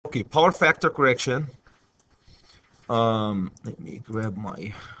Okay, power factor correction. Let me grab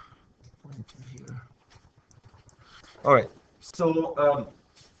my pointer here. All right. So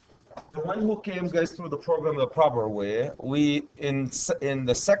the one who came guys through the program the proper way, we in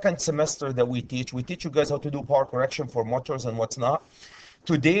the second semester that we teach you guys how to do power correction for motors and what's not.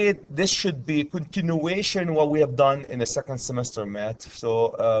 Today, this should be continuation what we have done in the second semester, Matt.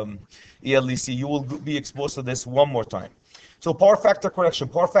 So ELEC, you will be exposed to this one more time. So power factor correction,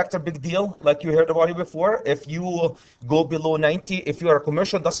 power factor big deal, like you heard about it before. If you go below 90, if you are a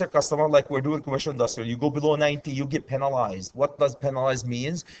commercial industrial customer, like we're doing commercial industrial, you go below 90, you get penalized. What does penalize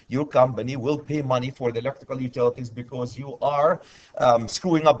means? Your company will pay money for the electrical utilities because you are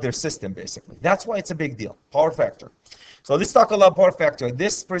screwing up their system, basically. That's why it's a big deal, power factor. So let's talk about power factor.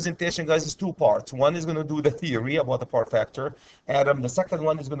 This presentation, guys, is two parts. One is going to do the theory about the power factor, and the second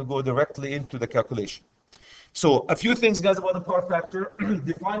one is going to go directly into the calculation. So a few things, guys, about the power factor.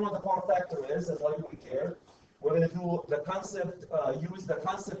 Define what the power factor is, and why do we care. We're going to do the concept, use the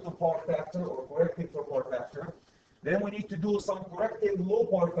concept of power factor or correcting for power factor. Then we need to do some correcting low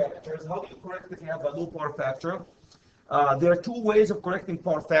power factors. How do you correct if you have a low power factor? There are two ways of correcting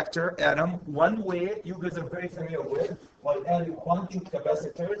power factor, Adam. One way you guys are very familiar with, by adding bunch of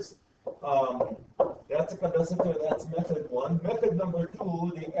capacitors. That's a capacitor, that's method one. Method number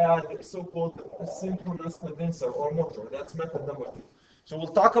two, they add so-called synchronous condenser or motor. That's method number two. So we'll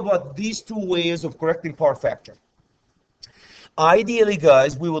talk about these two ways of correcting power factor. Ideally,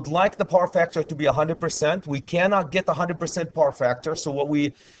 guys, we would like the power factor to be 100%. We cannot get 100% power factor. So what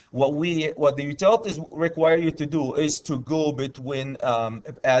the utilities require you to do is to go between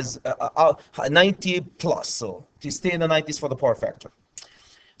 90 plus. So to stay in the 90s for the power factor.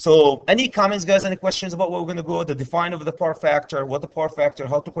 So any comments, guys? Any questions about what we're going to go? The define of the power factor, what the power factor,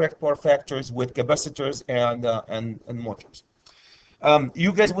 how to correct power factors with capacitors and motors.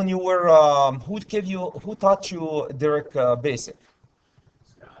 You guys, when you were, who taught you Derek Basic?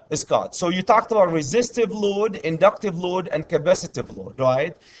 Scott. So you talked about resistive load, inductive load, and capacitive load,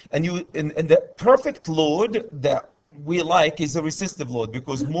 right? And the perfect load that we like is a resistive load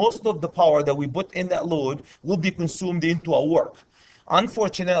because most of the power that we put in that load will be consumed into our work.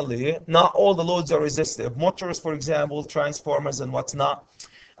 Unfortunately, not all the loads are resistive. Motors, for example, transformers and what's not,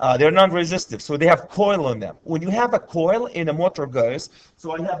 they're non-resistive, so they have coil on them. When you have a coil in a motor, guys,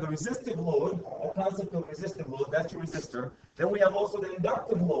 so I have the resistive load, the concept of resistive load, that's your resistor. Then we have also the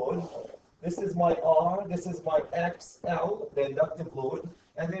inductive load. This is my R, this is my XL, the inductive load.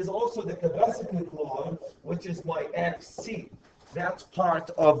 And there's also the capacitive load, which is my XC. That's part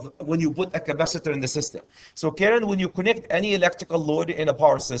of when you put a capacitor in the system. So Karen, when you connect any electrical load in a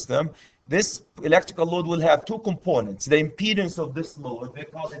power system, this electrical load will have two components. The impedance of this load, they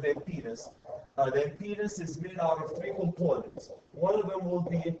call it the impedance. The impedance is made out of three components. One of them will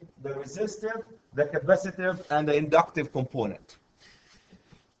be the resistive, the capacitive, and the inductive component.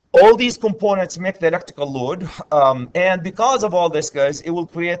 All these components make the electrical load, and because of all this, guys, it will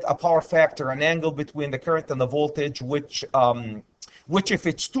create a power factor, an angle between the current and the voltage, which if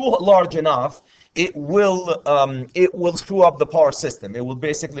it's too large enough, it will screw up the power system. It will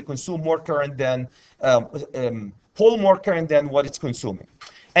basically consume more current than pull more current than what it's consuming.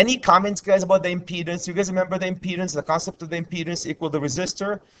 Any comments, guys, about the impedance? You guys remember the impedance, the concept of the impedance equal the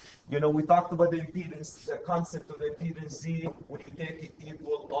resistor? You know, we talked about the impedance, the concept of the impedance Z, when you take it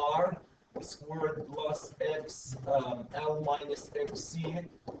equal R squared plus X L minus XC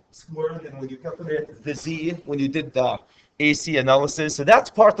squared, and when you calculate the Z, when you did the AC analysis, so that's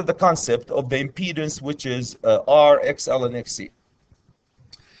part of the concept of the impedance, which is R, XL, and XC.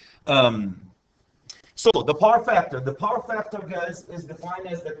 So the power factor, guys, is defined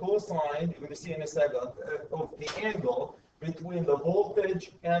as the cosine, you're going to see in a second, of the angle between the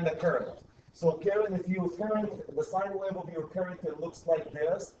voltage and the current. So Karen, if your current, the sine wave of your current, it looks like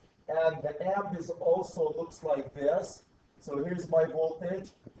this, and the amp is also looks like this. So here's my voltage,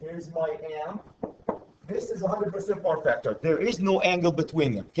 here's my amp. This is 100% power factor. There is no angle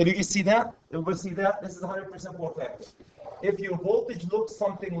between them. Can you see that? Everybody see that? This is 100% power factor. If your voltage looks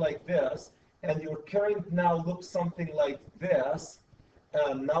something like this, and your current now looks something like this,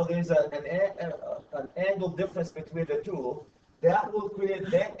 now there's an angle difference between the two. That will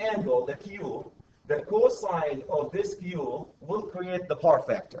create that angle, the Q. The cosine of this Q will create the power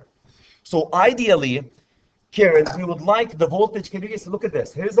factor. So ideally, Karen, we would like the voltage. Can you guys look at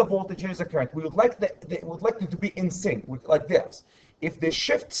this? Here's the voltage, here's the current. We would like them to be in sync, like this. If they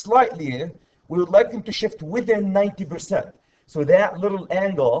shift slightly, we would like them to shift within 90%. So that little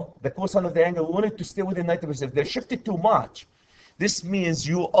angle, the cosine of the angle, we want it to stay within 90%. If they're shifted too much, this means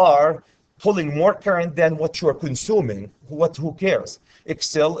you are pulling more current than what you're consuming, who cares?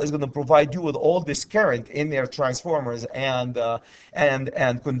 Excel is going to provide you with all this current in their transformers and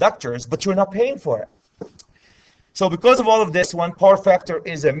conductors, but you're not paying for it. So because of all of this, one power factor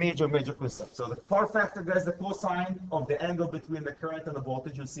is a major concept. So the power factor, guys, the cosine of the angle between the current and the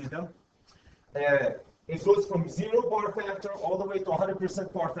voltage. You see them. It goes from 0 power factor all the way to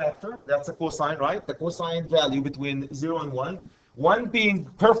 100% power factor. That's a cosine, right? The cosine value between 0 and 1. 1 being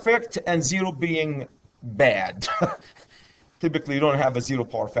perfect and 0 being bad. Typically, you don't have a 0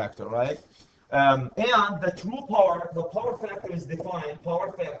 power factor, right? And the true power, the power factor is defined,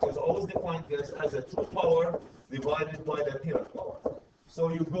 power factor is always defined as a true power divided by the apparent power. So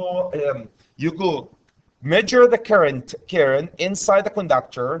you go measure the current inside the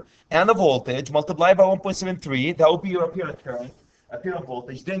conductor and the voltage, multiply by 1.73, that will be your apparent current, apparent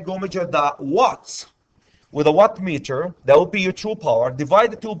voltage. Then go measure the watts with a watt meter, that will be your true power.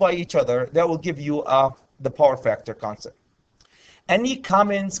 Divide the two by each other, that will give you the power factor concept. Any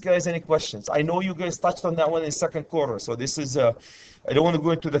comments, guys, any questions? I know you guys touched on that one in the second quarter, so this is, I don't want to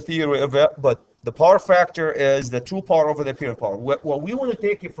go into the theory of it, but the power factor is the true power over the apparent power. What we want to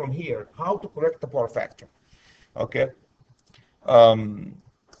take it from here, how to correct the power factor, okay?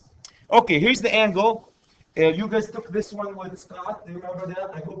 Okay, here's the angle. You guys took this one with Scott, do you remember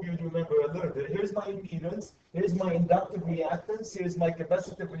that? I hope you remember a little bit. Here's my impedance, here's my inductive reactance, here's my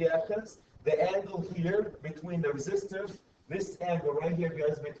capacitive reactance. The angle here between the resistive, this angle right here,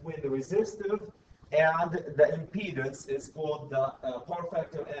 guys, between the resistive and the impedance is called the power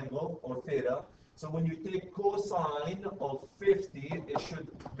factor angle, or theta. So when you take cosine of 50, it should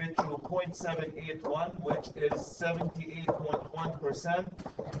be to 0.781, which is 78.1%.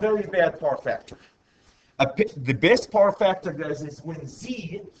 Very bad power factor. The best power factor, guys, is when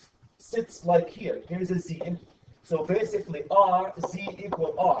Z sits like here. Here's a Z. So basically, Z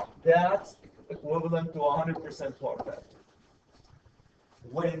equal R. That's equivalent to 100% power factor.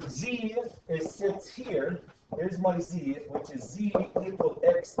 When Z sits here, here's my Z, which is Z equal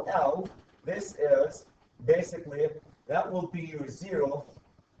XL. This is basically, that will be your 0%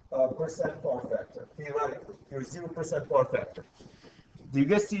 power factor, theoretically, your 0% power factor. Do you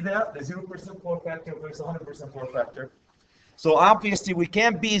guys see that? The 0% power factor versus 100% power factor. So obviously we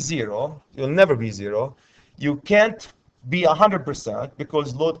can't be 0. You'll never be 0. You can't be 100%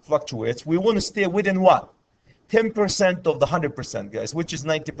 because load fluctuates. We want to stay within what? 10% of the 100%, guys, which is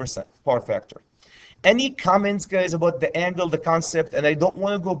 90% power factor. Any comments, guys, about the angle, the concept? And I don't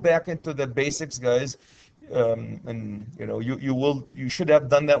want to go back into the basics, guys. And you know, you should have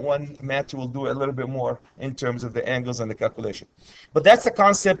done that one. Matt will do a little bit more in terms of the angles and the calculation. But that's the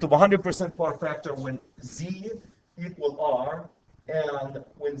concept of 100% power factor when Z equal R, and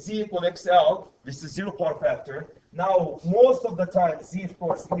when Z equal XL, this is 0 power factor. Now, most of the time, Z, of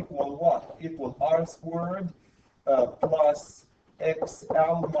course, equal what? Equal R squared plus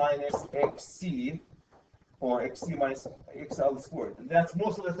XL minus XC, or XC minus XL squared. And that's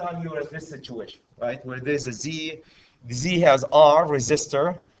most of the time you're at this situation, right? Where there's a Z, the Z has R,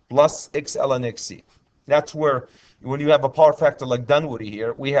 resistor, plus XL and XC. That's where, when you have a power factor like Dunwoody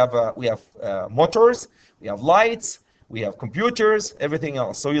here, we have motors, we have lights, we have computers, everything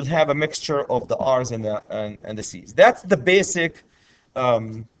else. So you'll have a mixture of the R's and the C's. That's the basic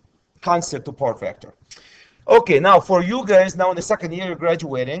concept of power factor. Okay, now for you guys, now in the second year you're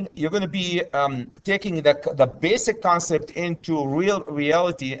graduating, you're going to be taking the basic concept into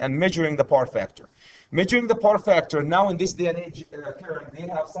reality and measuring the power factor. Measuring the power factor, now in this day and age, Karen, they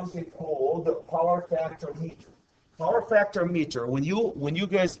have something called power factor meter. Power factor meter, when you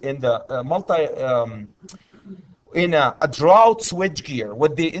guys in the in a drought switch gear,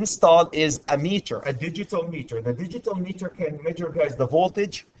 what they install is a meter, a digital meter. The digital meter can measure, guys, the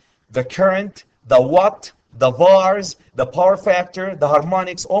voltage, the current, the watt, the VARs, the power factor, the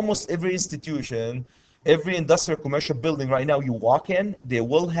harmonics. Almost every institution, every industrial commercial building right now you walk in, they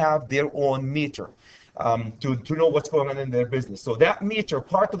will have their own meter to know what's going on in their business. So that meter,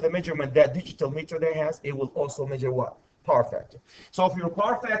 part of the measurement, that digital meter there has, it will also measure what? Power factor. So if your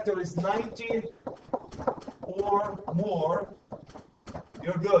power factor is 90 or more,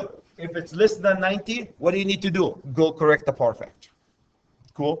 you're good. If it's less than 90, what do you need to do? Go correct the power factor.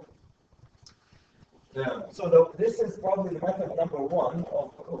 Cool? Yeah. So this is probably the method number 1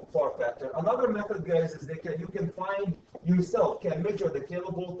 of power factor. Another method, guys, is you can find yourself, can measure the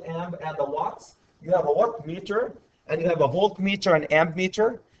kilovolt, amp, and the watts. You have a watt meter, and you have a volt meter and amp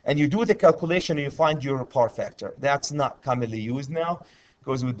meter, and you do the calculation and you find your power factor. That's not commonly used now.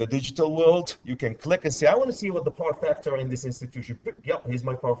 Because with the digital world, you can click and say, I want to see what the power factor in this institution. Yep, here's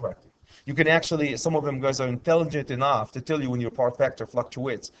my power factor. You can actually, some of them guys are intelligent enough to tell you when your power factor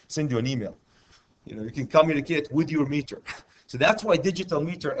fluctuates, send you an email. You know, you can communicate with your meter. So that's why digital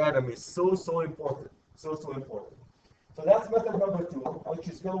meter, Adam, is so important. So important. So that's method number 2, which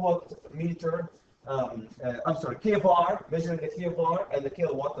is kilowatt meter. I'm sorry, kVAR, measuring the kVAR and the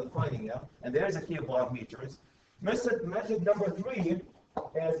kilowatt and finding them. And there's a kVAR meters. Method number 3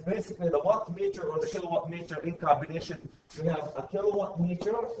 is basically the watt meter or the kilowatt meter in combination. You have a kilowatt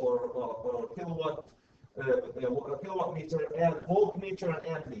meter or kilowatt meter and voltmeter and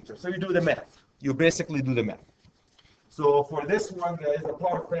amp meter. So you do the math. You basically do the math. So for this one, guys, the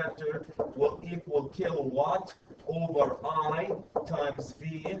power factor will equal kilowatt over I times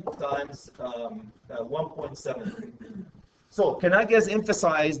V times 1.73. So can I guys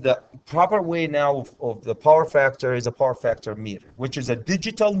emphasize the proper way now of the power factor is a power factor meter, which is a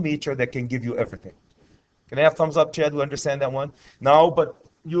digital meter that can give you everything. Can I have thumbs up, Chad? We understand that one? Now, but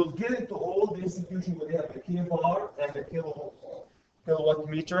you'll get into all the institutions where they have the kVAR and the kilowatt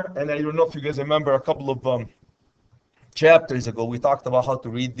meter. And I don't know if you guys remember a couple of chapters ago, we talked about how to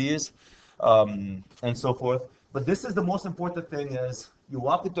read these and so forth. But this is the most important thing is you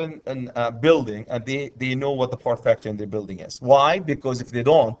walk into a building and they know what the power factor in their building is. Why? Because if they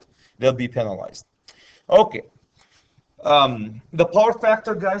don't, they'll be penalized. Okay. The power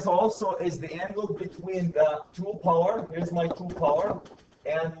factor, guys, also is the angle between the true power. Here's my true power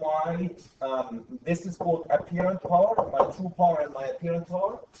and my, this is called apparent power, my true power and my apparent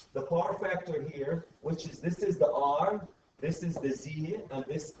power. The power factor here, which is, this is the R, this is the Z, and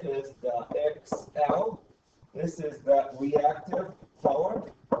this is the XL. This is the reactive power.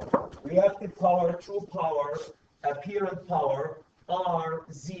 Reactive power, true power, apparent power, R,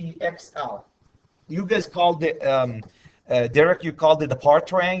 Z, XL. You guys called it, Derek, you called it the power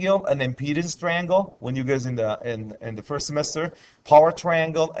triangle and impedance triangle when you guys in the first semester. Power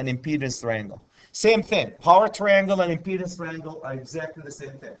triangle and impedance triangle. Same thing. Power triangle and impedance triangle are exactly the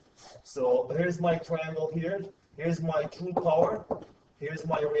same thing. So here's my triangle here. Here's my true power. Here's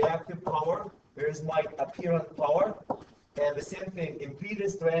my reactive power. Here's my apparent power. And the same thing,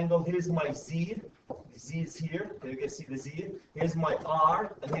 impedance triangle. Here's my Z. Z is here. You can see the Z. Here's my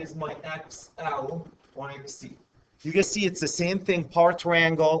R, and here's my XL or XC. You can see it's the same thing, power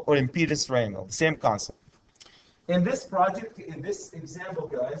triangle or impedance triangle, same concept. In this project, in this example,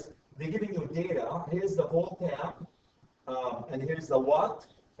 guys, they're giving you data. Here's the volt amp, and here's the watt,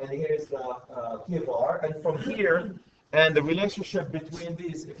 and here's the kVAR. And from here, and the relationship between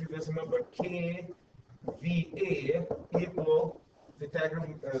these, if you guys remember, kVA equal,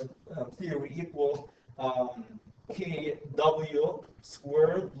 Pythagorean theory equal kW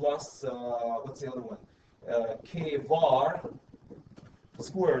squared plus, what's the other one? kVAR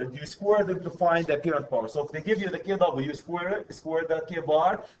squared. You square them to find the apparent power. So if they give you the kW, you square the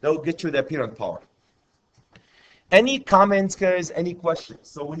kVAR, that will get you the apparent power. Any comments, guys? Any questions?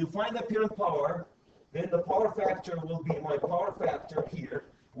 So when you find the apparent power, then the power factor will be, my power factor here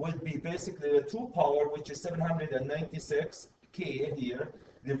would be basically the true power, which is 796 K here,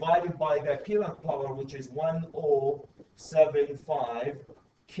 divided by the apparent power, which is 1075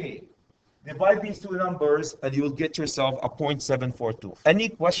 K. Divide these two numbers and you will get yourself a 0.742. Any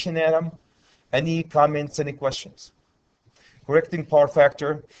question, Adam? Any comments, any questions? Correcting power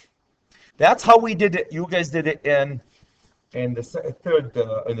factor. That's how we did it. You guys did it in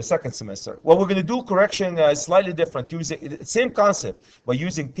the second semester. What we're going to do correction is slightly different, using same concept, but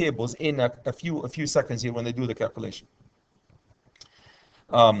using tables in a few seconds here when they do the calculation.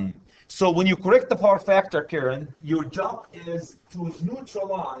 So when you correct the power factor, Karen, your job is to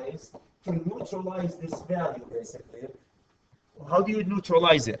neutralize this value, basically. How do you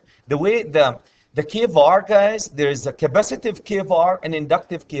neutralize it? The way the kVAR, guys, there's a capacitive kVAR and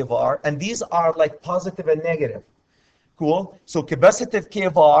inductive kVAR, and these are like positive and negative. Cool. So capacitive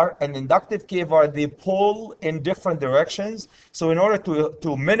kVAR and inductive kVAR, they pull in different directions. So in order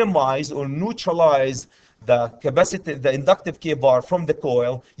to minimize or neutralize the inductive kVAR from the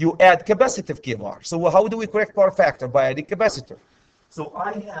coil, you add capacitive kVAR. So how do we correct power factor? By adding capacitor. So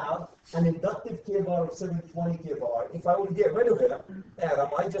I have an inductive kVAR of 720 kVAR. If I would get rid of it, Adam,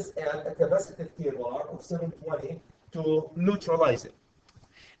 I just add a capacitive kVAR of 720 to neutralize it.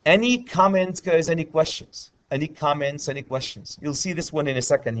 Any comments, guys? Any questions? Any comments? Any questions? You'll see this one in a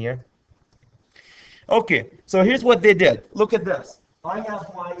second here. Okay, so here's what they did. Look at this. I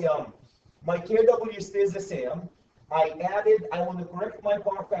have my kW stays the same. I want to correct my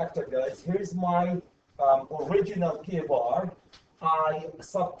power factor, guys. Here's my original kVAR. I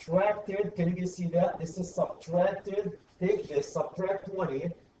subtracted, can you guys see that? This is subtracted take this, subtract 20,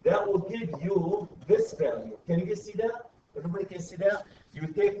 that will give you this value. Can you guys see that? Everybody can see that? You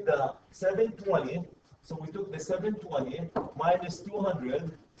take the 720, so we took the 720 minus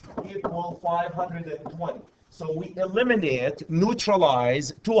 200 equal 520. So we eliminate,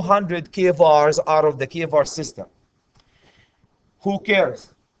 neutralize 200 kVARs out of the kVAR system. Who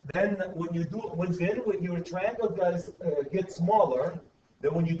cares? Then when your triangle guys get smaller,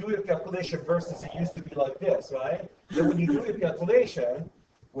 then when you do your calculation versus it used to be like this, right? Then when you do your calculation,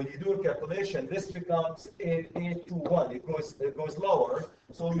 this becomes 8 to 1. It goes lower.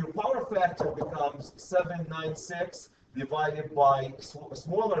 So your power factor becomes 796 divided by a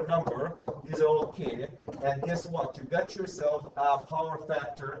smaller number is okay. And guess what? You got yourself a power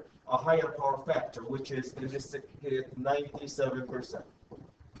factor, a higher power factor, which is in this case 97%.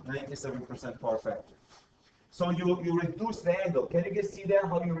 97% power factor. So you reduce the angle. Can you guys see that?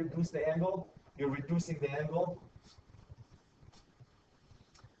 How you reduce the angle? You're reducing the angle.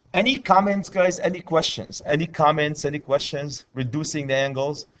 Any comments, guys? Any questions? Any comments? Any questions? Reducing the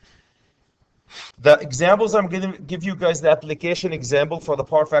angles. The examples I'm going to give you guys, the application example for the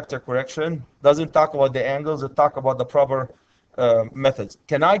power factor correction doesn't talk about the angles. It talk about the proper methods.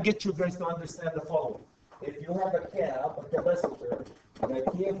 Can I get you guys to understand the following? If you have a cap, a capacitor, the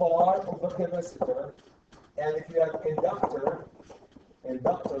kVAR of the capacitor, and if you have inductor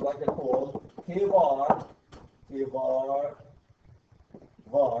like I called, kVAR,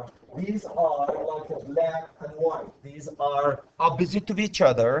 VAR, these are like a black and white. These are opposite of each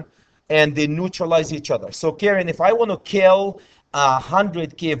other, and they neutralize each other. So Karen, if I want to kill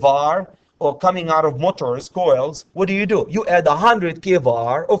 100 kVAR or coming out of motors, coils, what do? You add 100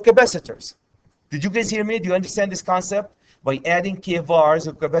 kVAR of capacitors. Did you guys hear me? Do you understand this concept? By adding kVARs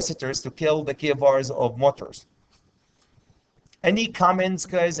of capacitors to kill the kVARs of motors. Any comments,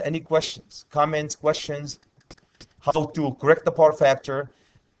 guys? Any questions? Comments, questions? How to correct the power factor?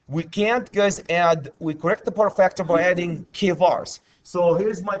 We can't, guys, we correct the power factor by adding kVARs. So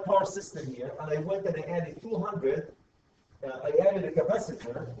here's my power system here, and I went and I added 200. I added a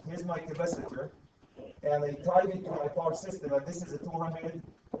capacitor. Here's my capacitor, and I tied it to my power system, and this is a 200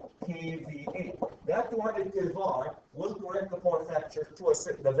 kVA. That 200 kVAR will correct the power factor to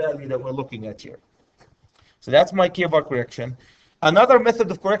the value that we're looking at here. So that's my kVAR correction. Another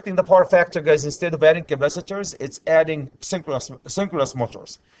method of correcting the power factor, guys, instead of adding capacitors, it's adding synchronous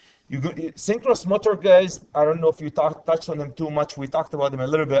motors. Synchronous motor, guys, I don't know if you touched on them too much. We talked about them a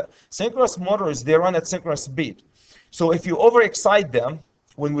little bit. Synchronous motors, they run at synchronous speed. So if you overexcite them,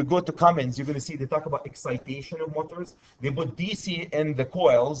 when we go to comments, you're going to see they talk about excitation of motors. They put DC in the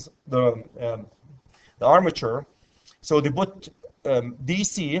coils, the armature. So they put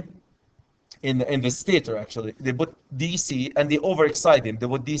DC in the stator, actually. They put DC and they overexcite them. They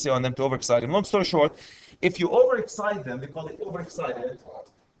put DC on them to overexcite them. Long story short, if you overexcite them, they call it overexcited,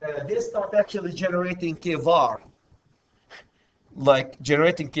 they start actually generating kVAR,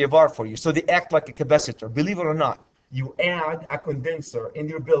 for you. So they act like a capacitor. Believe it or not, you add a condenser in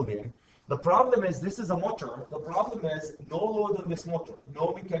your building. The problem is this is a motor. The problem is no load on this motor,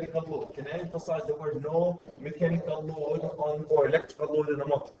 no mechanical load. Can I emphasize the word no mechanical load or electrical load in a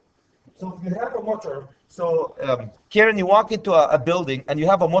motor? So if you have a motor, Karen, you walk into a building and you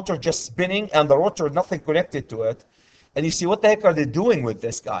have a motor just spinning and the rotor, nothing connected to it. And you see, what the heck are they doing with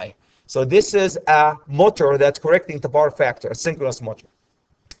this guy? So this is a motor that's correcting the power factor, a synchronous motor.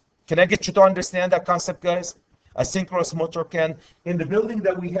 Can I get you to understand that concept, guys? A synchronous motor can, in the building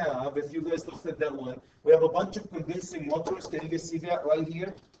that we have, if you guys look at that one, we have a bunch of condensing motors. Can you guys see that right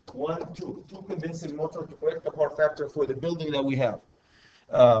here? Two condensing motors to correct the power factor for the building that we have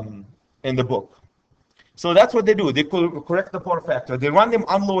in the book. So that's what they do. They correct the power factor. They run them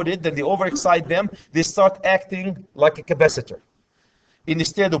unloaded, then they overexcite them. They start acting like a capacitor.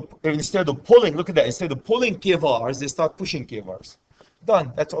 Instead of pulling, look at that. Instead of pulling kVARs, they start pushing kVARs.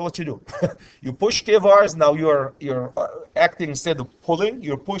 Done. That's all what you do. You push kVARs. Now you're acting, instead of pulling,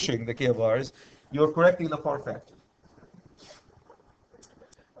 you're pushing the kVARs. You're correcting the power factor.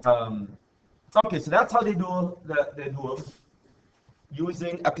 Okay, so that's how they do them.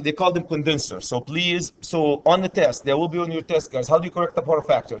 Using, they call them condensers. So on the test, there will be on your test, guys, how do you correct the power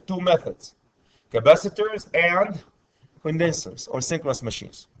factor? Two methods: capacitors and condensers or synchronous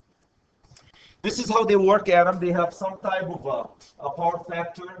machines. This is how they work, Adam. They have some type of a power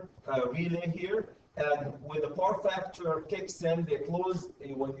factor relay here, and when the power factor kicks in, they close.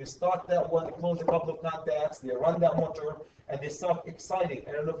 When you start that one, they close a couple of contacts. They run that motor, and they start exciting.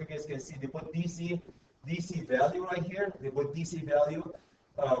 I don't know if you guys can see. They put DC value right here. They put DC value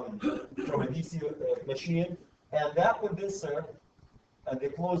from a DC machine, and that condenser, and they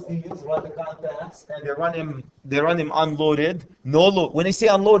close these, run the contacts, and they run them They run them unloaded, no load. When I say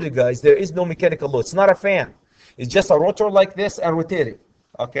unloaded, guys, there is no mechanical load. It's not a fan. It's just a rotor like this and rotating.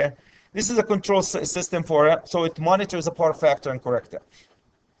 Okay. This is a control system for it, so it monitors the power factor and corrects it.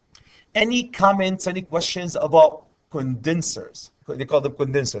 Any comments, any questions about condensers? They call them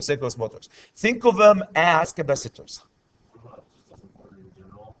condensers, synchronous motors. Think of them as capacitors.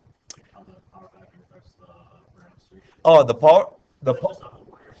 Oh, the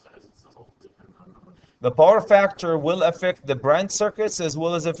power factor will affect the branch circuits as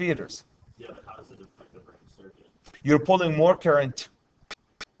well as the feeders. Yeah, but how does it affect the branch circuit? You're pulling more current.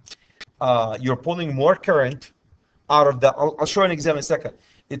 You're pulling more current out of the. I'll show you an example in a second.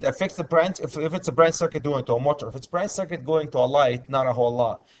 It affects the branch. If it's a branch circuit going to a motor, if it's branch circuit going to a light, not a whole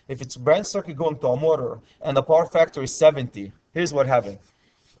lot. If it's branch circuit going to a motor and the power factor is 70, here's what happens.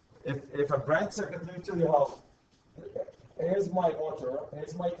 If a branch circuit, let me tell you how. Here's my motor.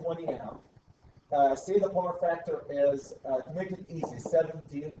 Here's my 20 amp. Say the power factor is, to make it easy,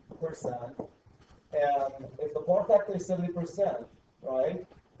 70%. And if the power factor is 70%, right,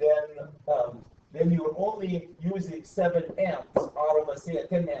 then you're only using 7 amps out of, say, a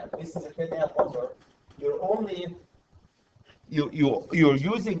 10 amp. This is a 10 amp motor. You're only, you're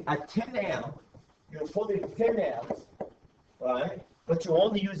using a 10 amp, you're pulling 10 amps, right, but you're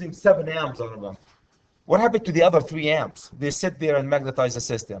only using 7 amps out of them. What happened to the other 3 amps? They sit there and magnetize the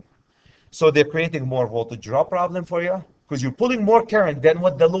system. So they're creating more voltage drop problem for you because you're pulling more current than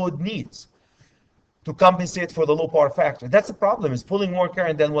what the load needs to compensate for the low power factor. That's the problem, is pulling more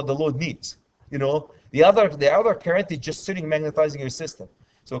current than what the load needs. You know, the other current is just sitting magnetizing your system.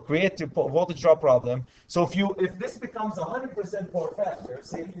 So create a voltage drop problem. So if this becomes 100% power factor,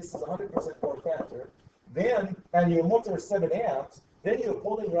 say this is 100% power factor, then, and your motor is 7 amps, then you're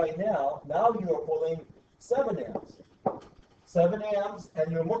pulling right now you're pulling 7 amps. 7 amps,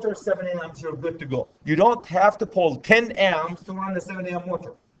 and your motor is 7 amps, you're good to go. You don't have to pull 10 amps to run the 7 amp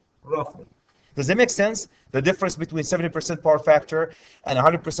motor, roughly. Does that make sense? The difference between 70% power factor and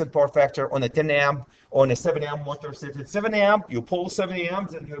 100% power factor on a 10 amp, on a 7 amp motor. So if it's 7 amp, you pull 7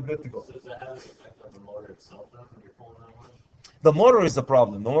 amps and you're good to go. So does that have an effect on the motor itself then when you're pulling that much? The motor is the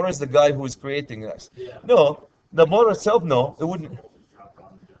problem. The motor is the guy who is creating this. Yeah. No, the motor itself, no, it wouldn't.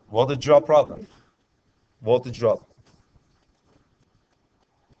 Voltage drop problem. Voltage drop.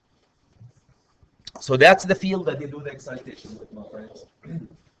 So that's the field that they do the excitation with, my friends.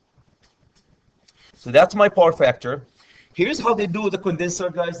 So that's my power factor. Here's how they do the condenser,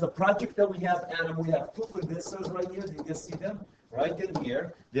 guys. The project that we have, Adam, we have 2 condensers right here. You can see them right in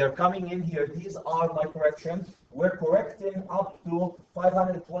here. They're coming in here. These are my correction. We're correcting up to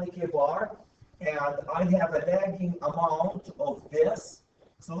 520 kbar, and I have a lagging amount of this.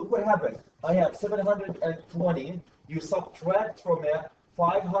 So look what happened. I have 720. You subtract from it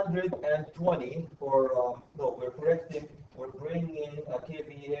 520 for, no, we're correcting, we're bringing a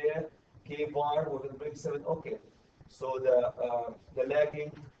kVA, kvar, we're going to bring 7, okay. So the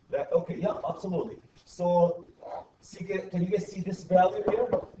lagging, okay, yeah, absolutely. So see, can you guys see this value here?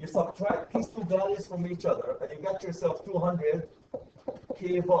 You subtract these 2 values from each other, and you got yourself 200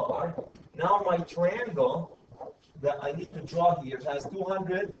 kvar. Now my triangle that I need to draw here has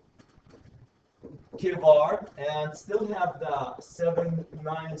 200 kvar and still have the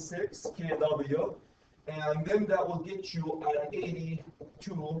 796 kW, and then that will get you an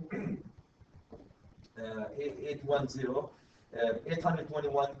 821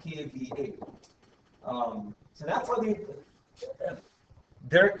 kVA. So that's how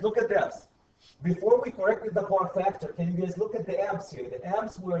Derek, look at this. Before we corrected the power factor, can you guys look at the amps here? The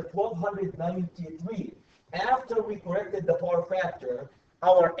amps were 1293. After we corrected the power factor,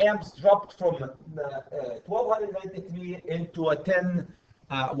 our amps dropped from 1293 into a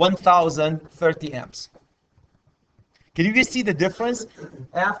 1030 amps. Can you guys see the difference?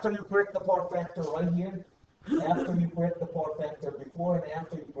 After you correct the power factor right here, after you correct the power factor, before and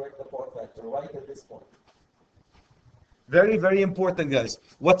after you correct the power factor, right at this point. Very, very important, guys.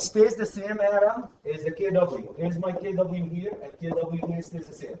 What stays the same, Adam, is the kW. Here's my kW here, and kW here stays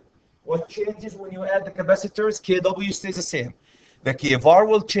the same. What changes when you add the capacitors? kW stays the same. The kVAR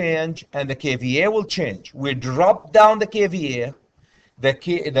will change, and the kVA will change. We drop down the kVA, the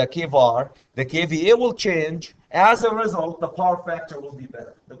kVAR, the kVA will change. As a result, the power factor will be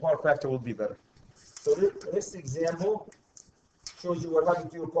better. The power factor will be better. So this example shows you what happened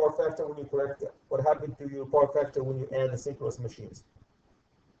to your power factor when you correct it. What happened to your power factor when you add the synchronous machines.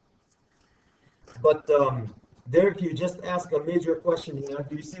 But Derek, you just asked a major question here.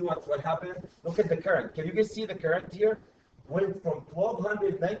 Do you see what happened? Look at the current. Can you guys see the current here? Went from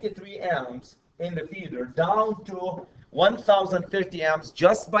 1293 amps in the feeder down to 1030 amps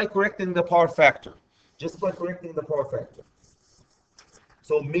just by correcting the power factor. just by correcting the power factor.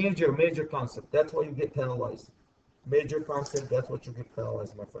 So major concept. That's why you get penalized. Major concept, that's what you get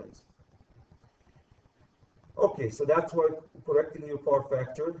penalized, my friends. Okay, so that's why correcting your power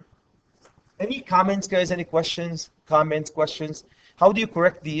factor. Any comments, guys? Any questions? Comments, questions? How do you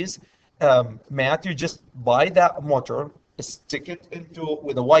correct these? Matt, you just buy that motor, stick it into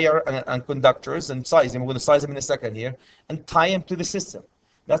with a wire and conductors and size them. We're going to size them in a second here and tie them to the system.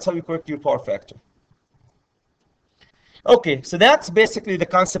 That's how you correct your power factor. Okay, so that's basically the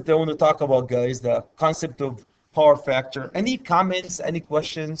concept I want to talk about, guys. The concept of power factor. Any comments? Any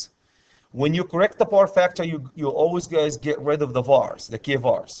questions? When you correct the power factor, you always, guys, get rid of the VARs, the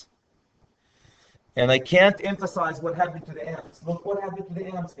kVARs. And I can't emphasize what happened to the amps. Look what happened to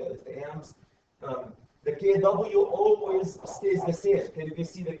the amps, guys. The amps, the kW always stays the same. Can you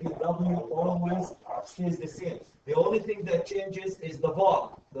see the kW always stays the same? The only thing that changes is the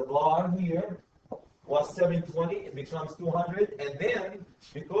VAR. The VAR here was 720, it becomes 200, and then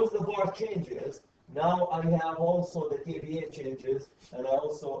because the VAR changes, now I have also the kVA changes, and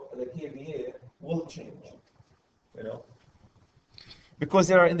also the kVA will change. You know, because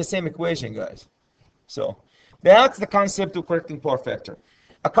they are in the same equation, guys. So that's the concept of correcting power factor.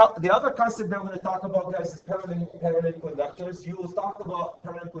 The other concept that I'm going to talk about, guys, is parallel conductors. You will talk about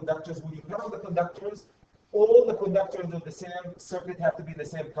parallel conductors. When you parallel the conductors, all the conductors of the same circuit have to be the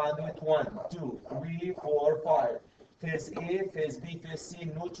same conduit. 1, 2, 3, 4, 5. Phase A, phase B, phase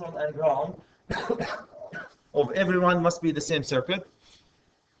C, neutral and ground of everyone must be the same circuit.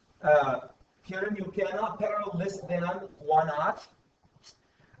 Karen, you cannot parallel less than 1 aught.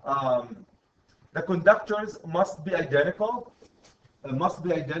 The conductors must be identical.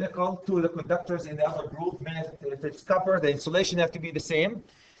 To the conductors in the other group. If it's copper, the insulation have to be the same.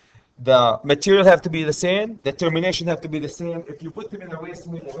 The material have to be the same. The termination have to be the same. If you put them in a race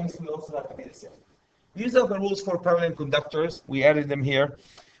wheel, the race wheel also have to be the same. These are the rules for parallel conductors. We added them here.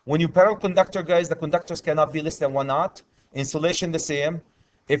 When you parallel conductor, guys, the conductors cannot be less than 1 aught. Insulation the same.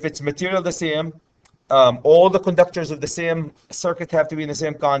 If it's material the same. All the conductors of the same circuit have to be in the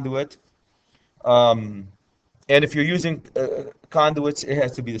same conduit. And if you're using conduits, it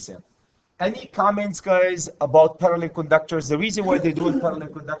has to be the same. Any comments, guys, about parallel conductors? The reason why they do a parallel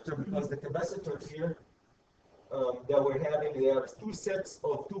conductor because the capacitors here that we're having, they have 2 sets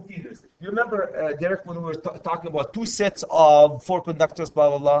of 2 feeders. You remember, Derek, when we were talking about 2 sets of 4 conductors, blah,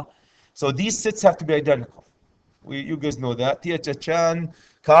 blah, blah. So these sets have to be identical. You guys know that. THHN,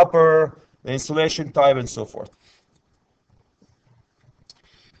 copper, the insulation type, and so forth.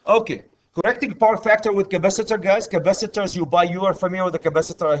 Okay. Correcting power factor with capacitor, guys. Capacitors, you are familiar with the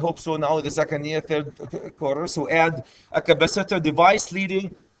capacitor, I hope so now in the second year, third quarter. So add a capacitor device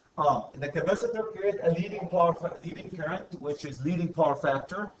leading. The capacitor creates a leading current, which is leading power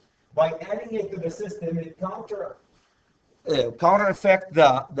factor. By adding it to the system, it counter effect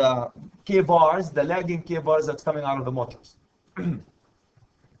the kVARs, the lagging kVARs that's coming out of the motors. And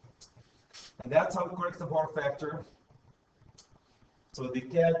that's how it corrects the power factor. So they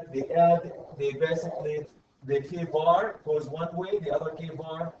basically, the kVAR goes one way, the other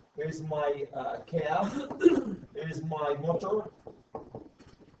kVAR, here's my cab, here's my motor,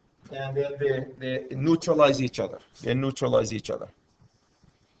 and then they neutralize each other.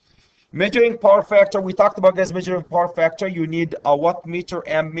 Measuring power factor, we talked about, guys, measuring power factor. You need a watt meter,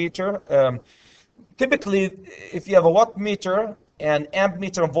 amp meter. Typically, if you have a watt meter, an amp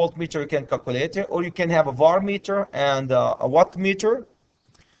meter and voltmeter, you can calculate it, or you can have a VAR meter and a watt meter.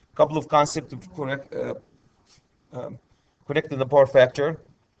 A couple of concepts of correcting the power factor.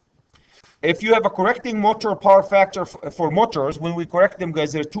 If you have a correcting motor power factor for motors, when we correct them,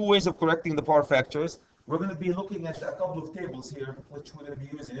 guys, there are 2 ways of correcting the power factors. We're going to be looking at a couple of tables here, which we're going to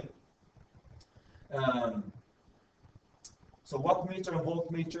be using. So watt meter and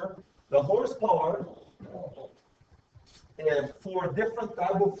voltmeter. The horsepower for different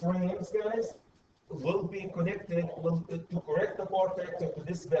type of frames, guys, will be connected to correct the power factor to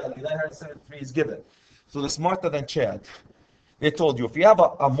this value. 973 is given. So the smarter than Chad, they told you if you have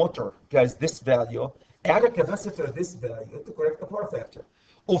a motor, guys, this value, add a capacitor this value to correct the power factor.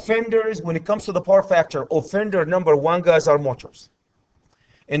 Offenders, when it comes to the power factor, offender number 1, guys, are motors,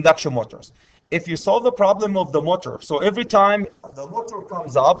 induction motors. If you solve the problem of the motor, so every time the motor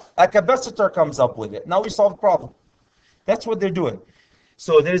comes up, a capacitor comes up with it. Now we solve the problem. That's what they're doing.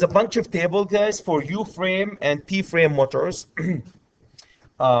 So there's a bunch of tables, guys, for U-frame and P-frame motors,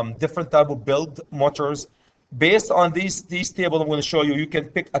 different type of build motors. Based on these tables I'm going to show you, you can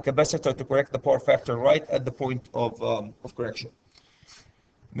pick a capacitor to correct the power factor right at the point of correction.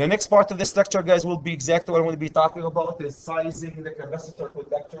 The next part of this lecture, guys, will be exactly what I'm going to be talking about is sizing the capacitor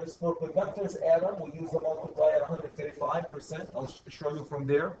conductors. For conductors, Adam, we use a multiplier 135%. I'll show you from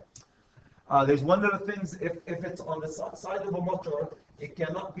there. There's one little thing, if it's on the side of a motor, it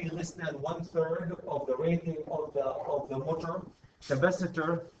cannot be less than 1/3 of the rating of the motor.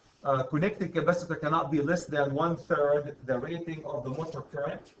 Capacitor, connecting capacitor cannot be less than 1/3 the rating of the motor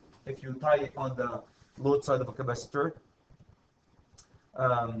current if you tie it on the load side of a capacitor.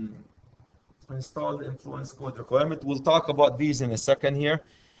 Install the influence code requirement. We'll talk about these in a second here.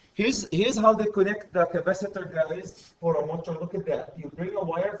 Here's how they connect the capacitor, guys, for a motor. Look at that. You bring a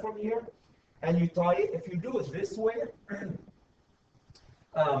wire from here and you tie it. If you do it this way,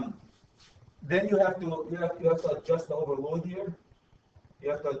 then you have to adjust the overload here. You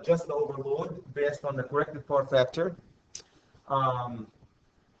have to adjust the overload based on the corrected power factor.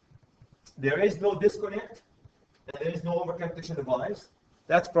 There is no disconnect and there is no overcapacity device.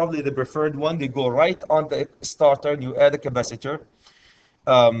 That's probably the preferred one. They go right on the starter and you add a capacitor.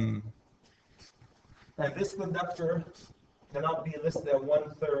 And this conductor cannot be less than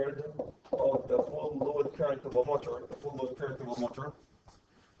 1/3 of the full load current of a motor, the full load current of a motor.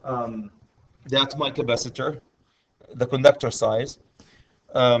 That's my capacitor, the conductor size.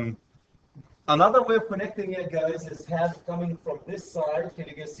 Another way of connecting it, guys, is coming from this side. Can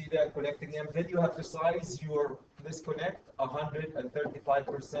you guys see that connecting them? Then you have to size your disconnect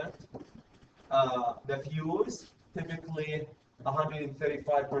 135%. The fuse, typically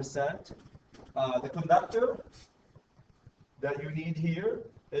 135%. The conductor that you need here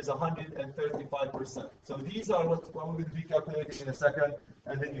is 135%. So these are what we're going to be calculating in a second,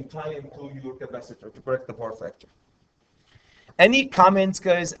 and then you tie into your capacitor to correct the power factor. Any comments,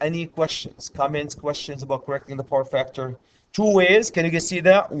 guys? Any questions? Comments, questions about correcting the power factor? Two ways. Can you guys see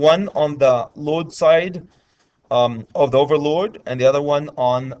that? One on the load side of the overload, and the other one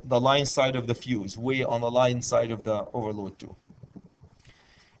on the line side of the fuse, way on the line side of the overload too.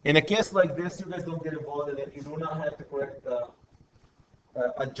 In a case like this, you guys don't get involved in it. You do not have to correct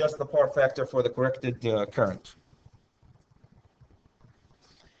adjust the power factor for the corrected current.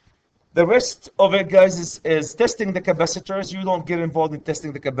 The rest of it, guys, is testing the capacitors. You don't get involved in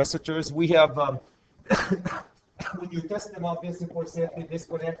testing the capacitors. We have, when you test them, obviously for safety,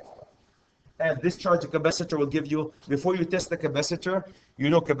 disconnect and discharge the capacitor will give you, before you test the capacitor, you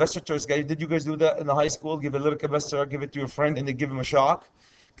know capacitors, guys, did you guys do that in the high school? Give a little capacitor, give it to your friend, and then give him a shock.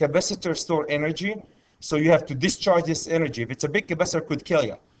 Capacitors store energy, so you have to discharge this energy. If it's a big capacitor, it could kill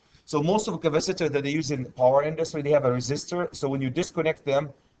you. So most of the capacitors that they use in the power industry, they have a resistor. So when you disconnect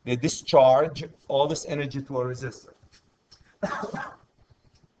them, they discharge all this energy to a resistor.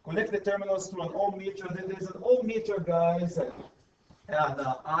 Connect the terminals to an ohm meter. Then there's an ohm meter, guys, and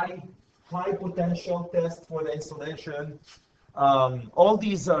high potential test for the insulation. All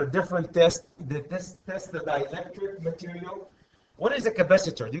these are different tests. They test the dielectric material. What is a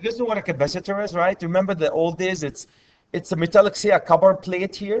capacitor? Do you guys know what a capacitor is, right? Remember the old days? It's a metallic, say a copper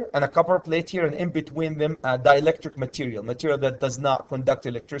plate here and a copper plate here, and in between them a dielectric material that does not conduct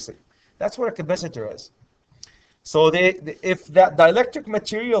electricity. That's what a capacitor is. So if that dielectric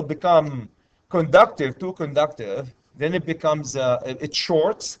material become conductive, too conductive, then it becomes it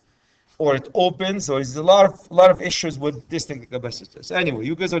shorts or it opens, or there's a lot of issues with testing the capacitors. Anyway,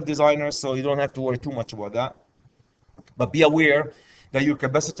 you guys are designers, so you don't have to worry too much about that. But be aware that your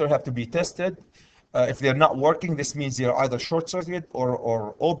capacitor have to be tested. If they're not working, this means they're either short-circuited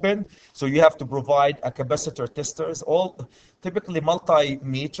or open. So you have to provide a capacitor testers. All typically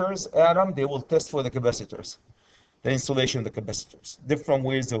multimeters, Adam, they will test for the capacitors, the insulation of the capacitors. Different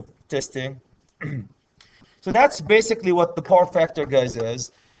ways of testing. So that's basically what the power factor, guys,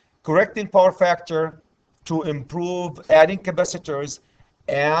 is. Correcting power factor to improve adding capacitors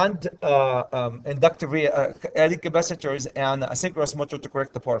and inductive adding capacitors and a synchronous motor to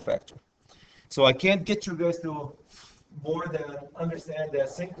correct the power factor. So I can't get you guys to more than understand that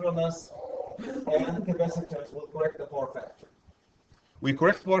synchronous and capacitors will correct the power factor. We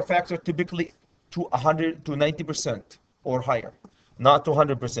correct power factor typically to 100 to 90% or higher, not to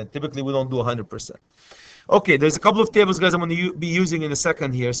 100%. Typically we don't do 100%. Okay, there's a couple of tables, guys, I'm going to be using in a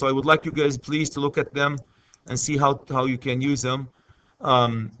second here. So I would like you guys please to look at them and see how you can use them.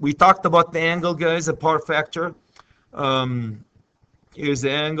 We talked about the angle, guys, the power factor. Here's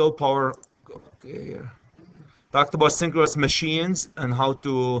the angle, power. Okay, here. Talked about synchronous machines and how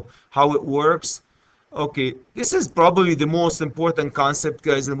it works. Okay, this is probably the most important concept,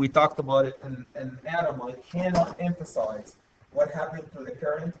 guys, and we talked about it. And Adam, I cannot emphasize what happened to the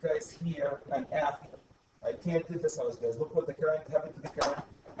current, guys, here and after. I can't emphasize, guys. Look what the current happened to the current.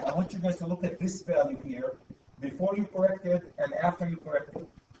 I want you guys to look at this value here before you correct it and after you correct it.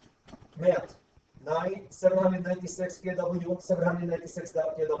 Matt, 796 kW, 796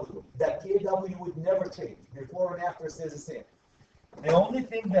 kW. That kW would never change. Before and after stays the same. The only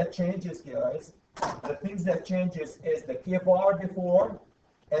thing that changes, guys, the things that changes is the kVAR before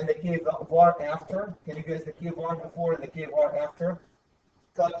and the kVAR after. Can you guys, the kVAR before and the kVAR after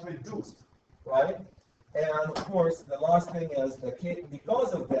got reduced, right? And of course, the last thing is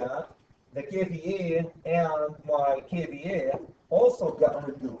because of that, the kVA and my kVA also got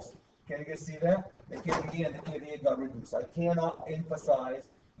reduced. Can you guys see that? The kVA and the kVA got reduced. I cannot emphasize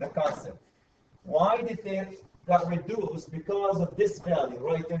the concept. Why did they got reduced? Because of this value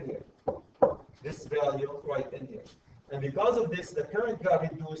right in here. This value right in here. And because of this, the current got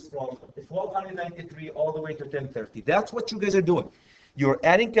reduced from 1293 all the way to 1030. That's what you guys are doing. You're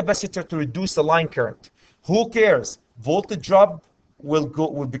adding capacitor to reduce the line current. Who cares? Voltage drop will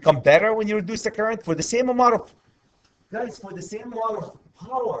become better when you reduce the current for the same amount of, guys, for the same amount of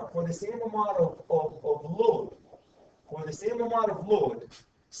power, for the same amount of load, for the same amount of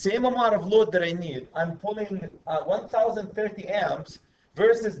load that I need. I'm pulling 1030 amps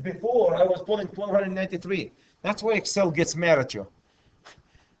versus before I was pulling 1293. That's why Excel gets mad at you.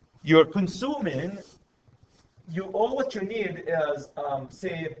 You're consuming, all what you need is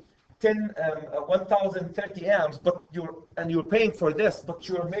say 1030 amps, but you're paying for this, but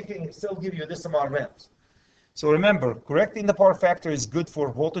you're making Excel give you this amount of amps. So remember, correcting the power factor is good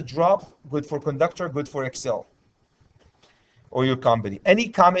for voltage drop, good for conductor, good for Excel or your company. Any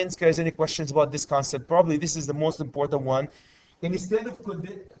comments, guys? Any questions about this concept? Probably this is the most important one. Instead of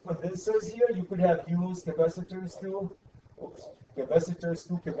condensers here, you could have used capacitors too. Oops.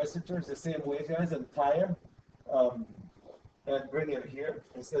 Capacitors, the same way, guys, and tie and bring it here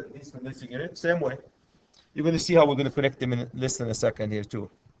instead of these condensing units. Same way. You're going to see how we're going to connect them in less than a second here too.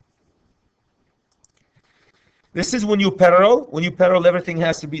 This is when you parallel. When you parallel, everything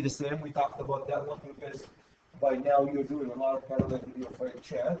has to be the same. We talked about that one because by now you're doing a lot of parallel video for a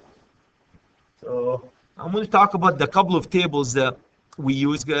chat. So I'm going to talk about the couple of tables that we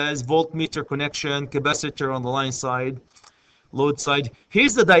use, guys. Voltmeter connection, capacitor on the line side, load side.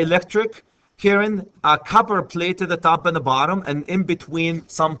 Here's the dielectric, Karen, a copper plate at the top and the bottom, and in between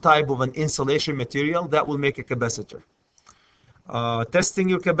some type of an insulation material that will make a capacitor. Testing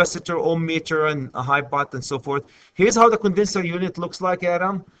your capacitor, ohm meter, and a high pot and so forth. Here's how the condenser unit looks like,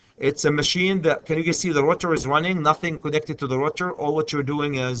 Adam. It's a machine that, can you guys see the rotor is running, nothing connected to the rotor. All what you're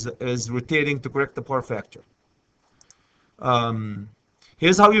doing is rotating to correct the power factor.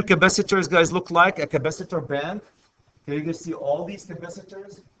 Here's how your capacitors, guys, look like, a capacitor band. Can you guys see all these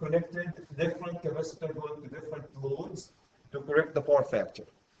capacitors connected, different capacitor going to different loads to correct the power factor.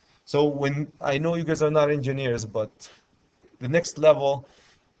 So when, I know you guys are not engineers, but the next level,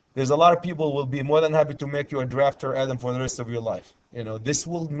 there's a lot of people will be more than happy to make you a drafter, Adam, for the rest of your life. You know, this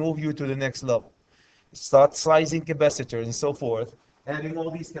will move you to the next level. Start sizing capacitors and so forth. Adding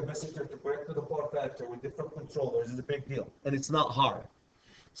all these capacitors to correct to the power factor with different controllers is a big deal, and it's not hard.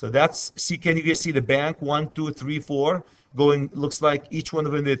 So that's, see, can you guys see the bank? 1, 2, 3, 4, going, looks like each one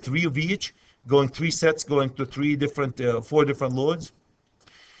of them, the 3 of each, going 3 sets, going to 4 different loads.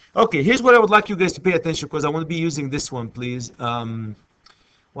 Okay, here's what I would like you guys to pay attention, because I want to be using this one, please.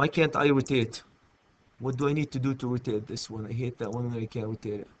 Why can't I rotate? What do I need to do to rotate this one? I hate that one when I can't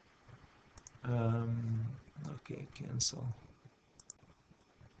rotate it. Okay, cancel.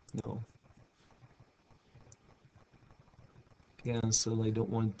 No. Cancel, I don't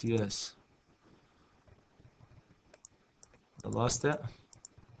want, yes. I lost that.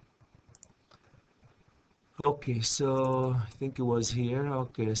 Okay, so I think it was here.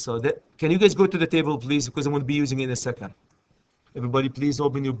 Okay, so that, can you guys go to the table, please? Because I'm going to be using it in a second. Everybody, please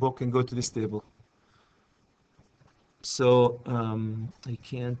open your book and go to this table. So, I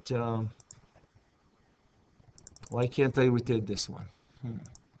can't, why can't I rotate this one?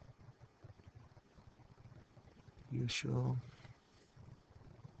 You sure?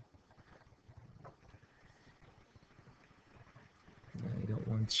 I don't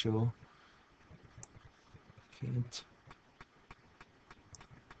want to show. Can't.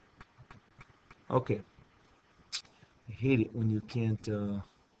 Okay. I hate it when you can't.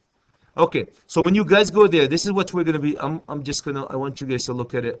 Okay, so when you guys go there, this is what we're gonna be. I'm just gonna. I want you guys to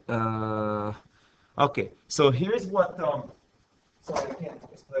look at it. Okay, so here's what. Sorry, I can't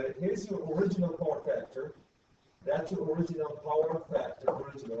explain it. Here's your original power factor. That's your original power factor.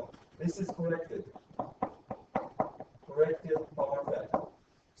 Original. This is corrected. Corrected power factor.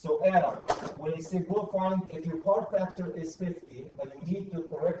 So Adam, when you say go find, if your power factor is 50 and you need to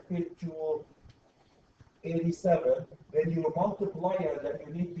correct it to 87, then your multiplier that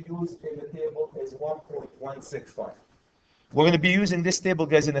you need to use in the table is 1.165. We're going to be using this table,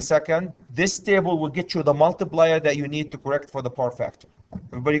 guys, in a second. This table will get you the multiplier that you need to correct for the power factor.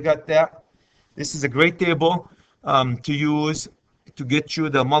 Everybody got that? This is a great table to use to get you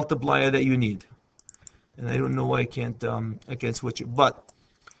the multiplier that you need. And I don't know why I can't switch it. But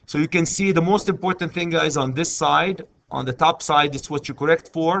so you can see the most important thing, guys, on this side, on the top side, is what you correct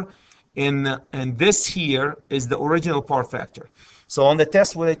for. And this here is the original power factor. So on the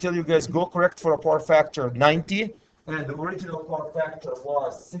test, when I tell you guys, go correct for a power factor 90, and the original power factor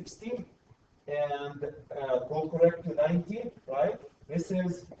was 60, and go correct to 90, right? This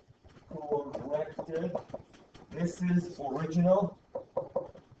is corrected. This is original.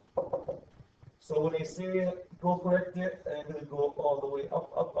 So when I say go correct it, I'm going to go all the way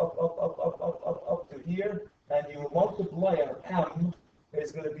up to here, and your multiplier M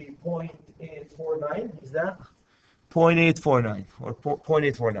is going to be 0.849. Is that 0.849 or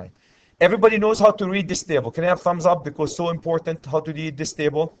 0.849? Everybody knows how to read this table. Can I have thumbs up because it's so important how to read this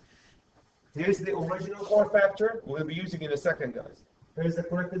table? Here's the original power factor. We'll be using it in a second, guys. Here's the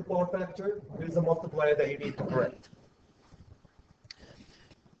corrected power factor. Here's the multiplier that you need to correct.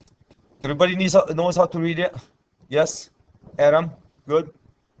 Everybody knows how to read it? Yes? Adam? Good?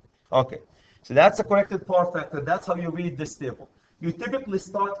 Okay. So that's the corrected power factor. That's how you read this table. You typically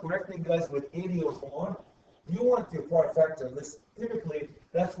start correcting, guys, with 80 or more. You want your power factor list. Typically,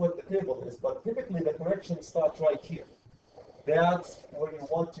 that's what the table is. But typically, the correction starts right here. That's where you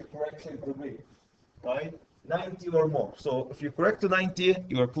want your correction to be, right? 90 or more. So if you correct to 90,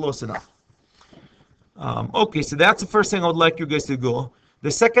 you are close enough. Okay, so that's the first thing I would like you guys to go.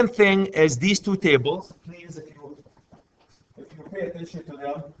 The second thing is these two tables. Please, if you pay attention to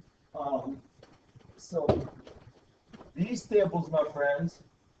them. So these tables, my friends,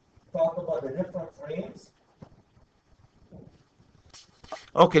 talk about the different frames.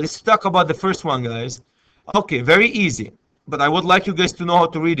 Okay, let's talk about the first one, guys. Okay, very easy. But I would like you guys to know how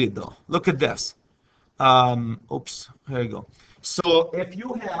to read it, though. Look at this. Oops, here you go. So if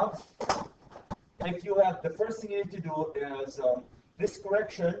you have, the first thing you need to do is this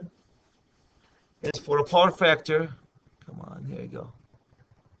correction is for a power factor. Come on, here you go.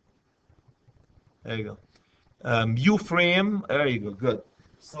 There you go. U frame. There you go. Good.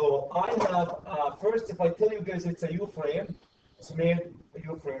 So I have first, if I tell you guys it's a U frame, it's made a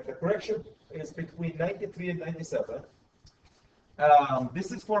U frame. The correction is between 93 and 97.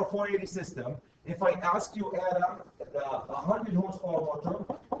 This is for a 480 system. If I ask you, Adam, the 100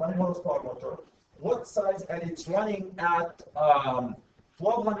 horsepower motor, what size, and it's running at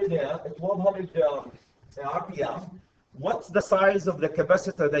 1200 RPM, what's the size of the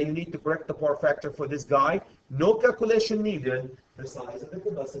capacitor that you need to correct the power factor for this guy? No calculation needed. The size of the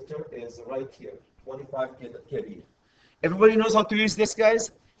capacitor is right here, 25 kV. Everybody knows how to use this,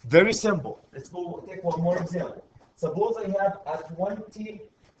 guys? Very simple. Let's go take one more example. Suppose I have a 20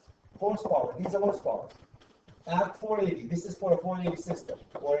 horsepower, these are horsepower, at 480. This is for a 480 system,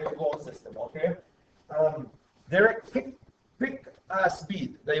 480 volt system, okay? Derek, pick a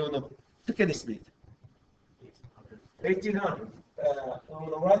speed that you want to pick any speed. 1800.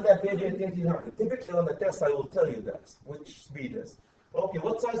 We'll run that baby at 1800. Typically on the test, I will tell you that, which speed is. Okay,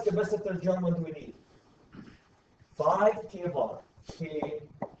 what size capacitor, gentlemen, do we need? 5 kVAR.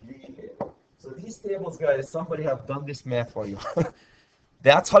 KVA. So these tables, guys, somebody have done this math for you.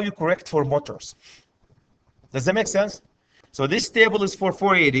 That's how you correct for motors. Does that make sense? So this table is for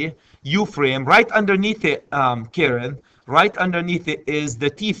 480 U frame. Right underneath it, Karen, right underneath it is the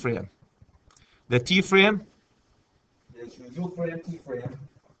T frame. The T frame. Yes, U frame, T frame.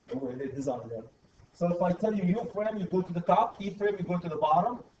 Design them. So if I tell you U frame, you go to the top. T frame, you go to the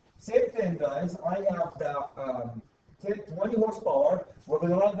bottom. Same thing, guys. I have the 20 horsepower. We're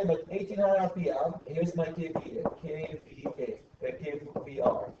going to run them at 1800 RPM. Here's my KVA,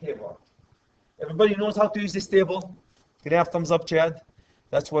 KVR. Everybody knows how to use this table? Can I have thumbs up, Chad?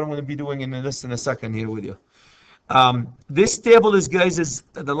 That's what I'm going to be doing in a second here with you. This table is, guys, is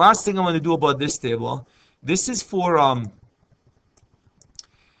the last thing I'm going to do about this table. This is for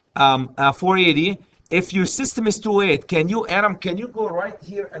 480. If your system is 208, can you, Adam, can you go right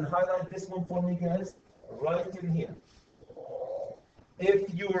here and highlight this one for me, guys? Right in here.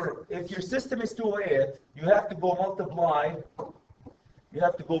 If your system is 208, you have to go multiply. You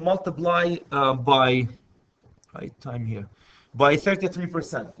have to go multiply by right time here by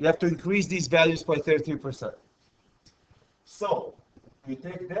 33%. You have to increase these values by 33%. So you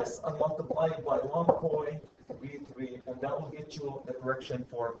take this and multiply it by 1.33, and that will get you the correction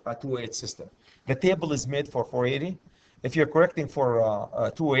for a 208 system. The table is made for 480. If you're correcting for a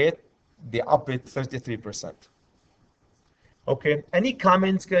 208, they up it 33%. Okay. Any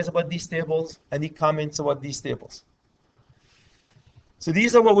comments, guys, about these tables? Any comments about these tables? So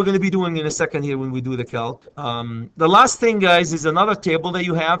these are what we're going to be doing in a second here when we do the calc. The last thing, guys, is another table that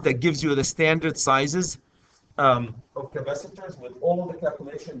you have that gives you the standard sizes of capacitors with all the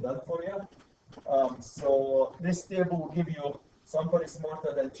calculation done for you. So this table will give you somebody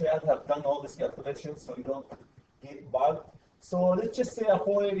smarter than Chad have done all these calculations, so you don't get bugged. So let's just say a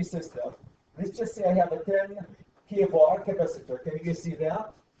 480 system. Let's just say I have a 10 kVAR capacitor. Can you guys see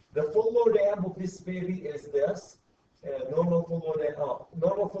that? The full load amp of this baby is this. Normal full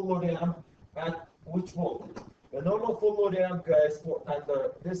load amp at which voltage? The normal full load amp, guys, for the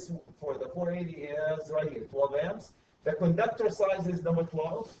 480 is right here, 12 amps. The conductor size is number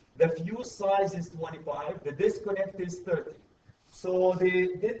 12. The fuse size is 25. The disconnect is 30. So they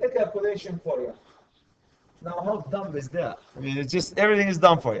did the calculation for you. Now, how dumb is that? I mean, it's just everything is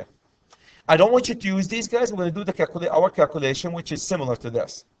done for you. I don't want you to use these, guys. We're going to do our calculation, which is similar to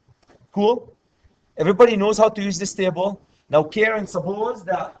this. Cool? Everybody knows how to use this table. Now, Karen, suppose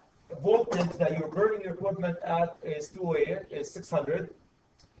that the voltage that you're burning your equipment at is 208, is 600.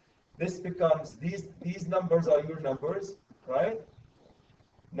 This becomes, these numbers are your numbers, right?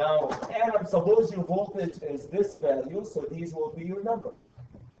 Now, Adam, suppose your voltage is this value, so these will be your number.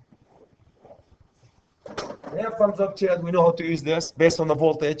 Yeah, thumbs up, Chad. We know how to use this based on the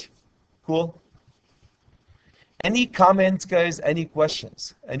voltage. Cool. Any comments, guys? Any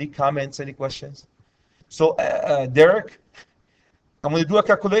questions? Any comments? Any questions? So, Derek, I'm going to do a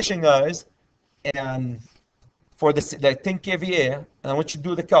calculation, guys, and for the 10 kVA, and I want you to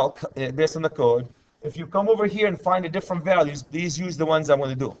do the calc based on the code. If you come over here and find the different values, please use the ones I'm going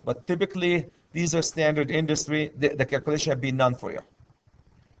to do. But typically, these are standard industry. The calculation have been done for you.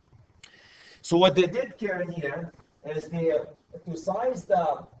 So what they did, Karen, here is to size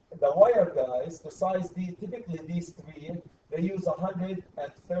the wire, guys, to size typically these three, they use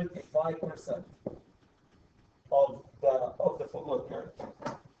 135% of the full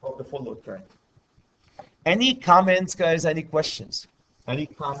load current. Any comments, guys? Any questions? Any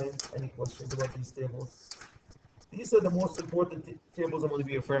comments? Any questions about these tables? These are the most important tables I'm going to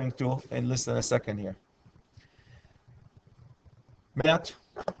be referring to in less than a second here. Matt?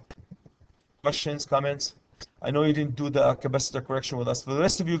 Questions, comments? I know you didn't do the capacitor correction with us. For the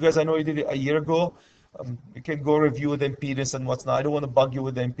rest of you guys, I know you did it a year ago. You can go review the impedance and what's not. I don't want to bug you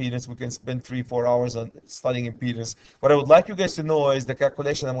with the impedance. We can spend 3-4 hours on studying impedance. What I would like you guys to know is the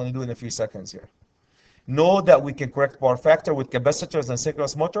calculation I'm going to do in a few seconds here. Know that we can correct power factor with capacitors and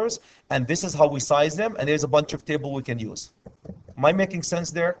synchronous motors, and this is how we size them, and there's a bunch of tables we can use. Am I making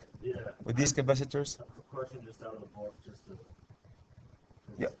sense, Derek? Yeah. With these capacitors? Of course, just out of the book, just to.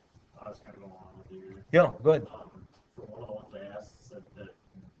 Yeah. I was kind of going on with you. Yeah, good. For one of the ones I asked, said that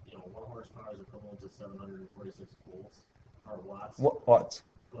 1 horsepower is equivalent to 746 volts or watts. What?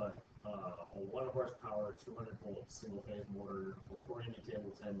 But a 1 horsepower, 200 volt single phase motor, according to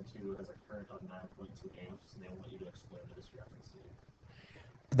table 10.2, has a current of 9.2 amps, and they want you to explain the discrepancy.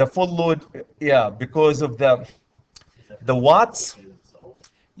 The full load, yeah, because of the watts.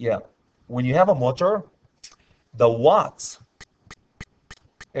 Yeah, when you have a motor, the watts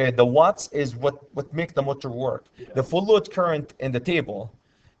is what make the motor work. Yeah. The full load current in the table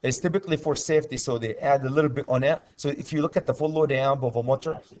is typically for safety, so they add a little bit on it. So if you look at the full load amp of a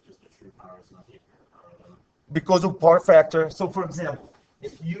motor, Actually, just the true power, it's not the apparent power. because of power factor. So for example,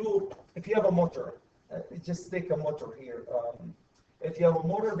 if you have a motor, just take a motor here. If you have a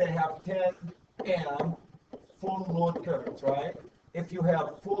motor that have 10 amp full load current, right? If you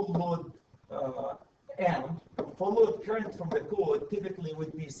have full load amp, full load current from the code typically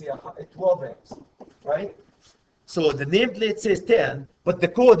would be say 12 amps, right? So the nameplate says 10, but the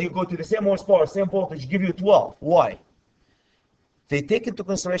code, you go to the same horsepower, same voltage, give you 12. Why? They take into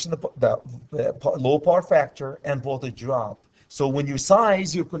consideration the low power factor and voltage drop. So when you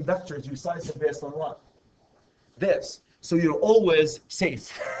size your conductors, you size them based on what? This. So you're always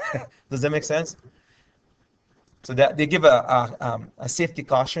safe. Does that make sense? So that they give a safety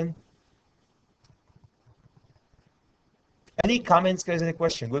caution. Any comments, guys? Any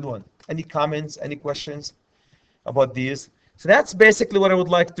question? Good one. Any comments? Any questions about these? So that's basically what I would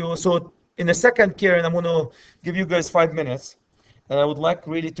like to. So in a second, Karen, I'm going to give you guys 5 minutes, and I would like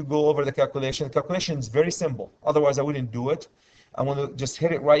really to go over the calculation. The calculation is very simple. Otherwise, I wouldn't do it. I'm going to just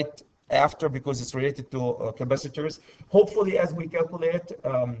hit it right after because it's related to capacitors. Hopefully, as we calculate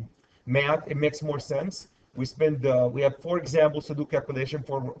math, it makes more sense. We have 4 examples to do calculation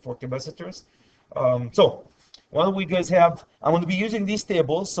for capacitors. So why don't we guys have, I'm going to be using these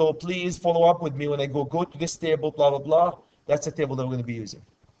tables, so please follow up with me when I go to this table, blah, blah, blah. That's the table that we're going to be using.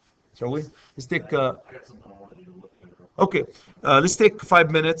 Shall we? Let's take, I got something I wanted you to look at. okay, let's take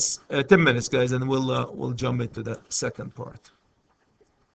 5 minutes, 10 minutes, guys, and we'll jump into the second part.